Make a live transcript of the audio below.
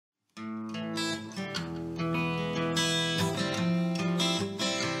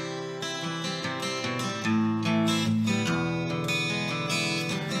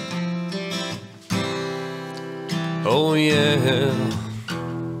Oh yeah.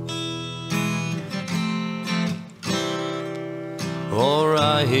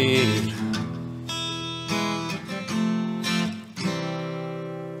 Alright.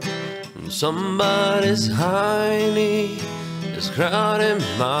 Somebody's hiney is crowding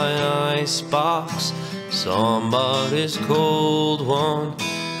my icebox. Somebody's cold one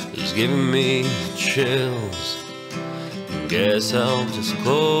is giving me chills. Guess I'll just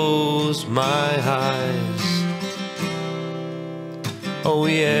close my eyes. Oh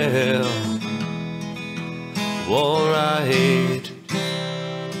yeah. Alright.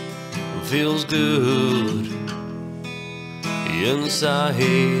 Feels good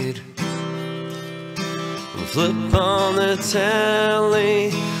inside. Flip on the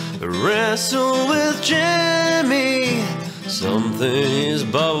telly, wrestle with Jimmy. Something is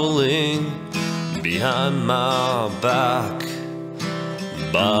bubbling behind my back.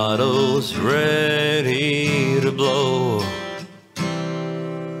 Bottles ready to blow.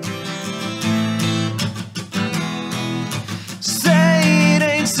 Say it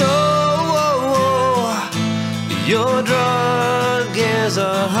ain't so. Your drug is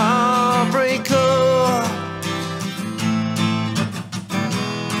a heartbreaker.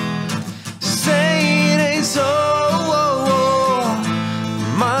 Say it ain't so.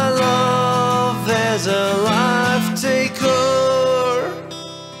 My love is a life taker.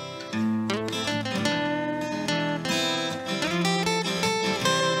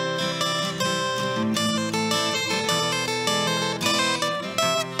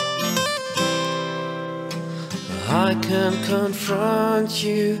 I can't confront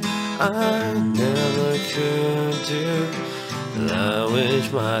you, I never could do that which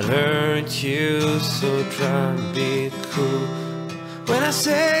might hurt you, so try and be cool. When I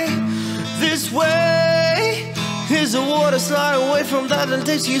say this way is a water slide away from that and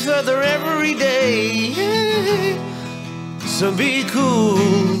takes you further every day, so be cool.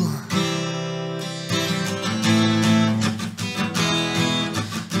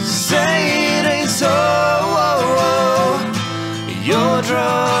 Say it ain't so. Your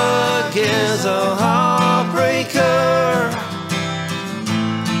drug is a heartbreaker.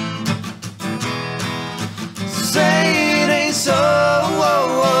 Say it ain't so.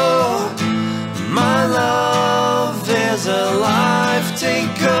 My love is a life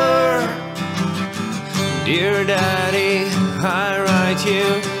taker. Dear Daddy, I write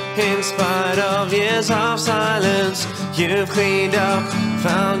you in spite of years of silence. You've cleaned up,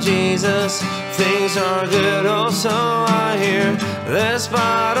 found Jesus. Things are good, also I hear this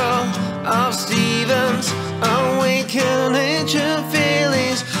bottle of Stevens awaken ancient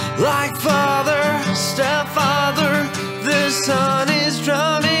feelings like father, stepfather. The sun is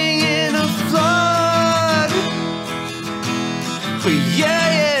drowning in a flood. Yeah, yeah.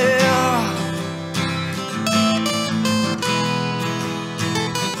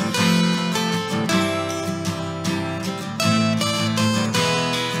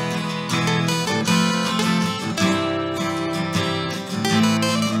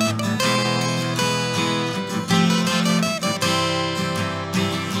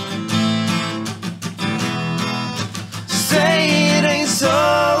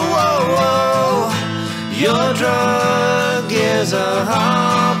 Your drug is a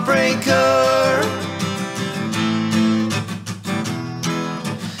heartbreaker.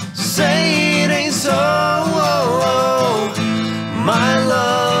 Say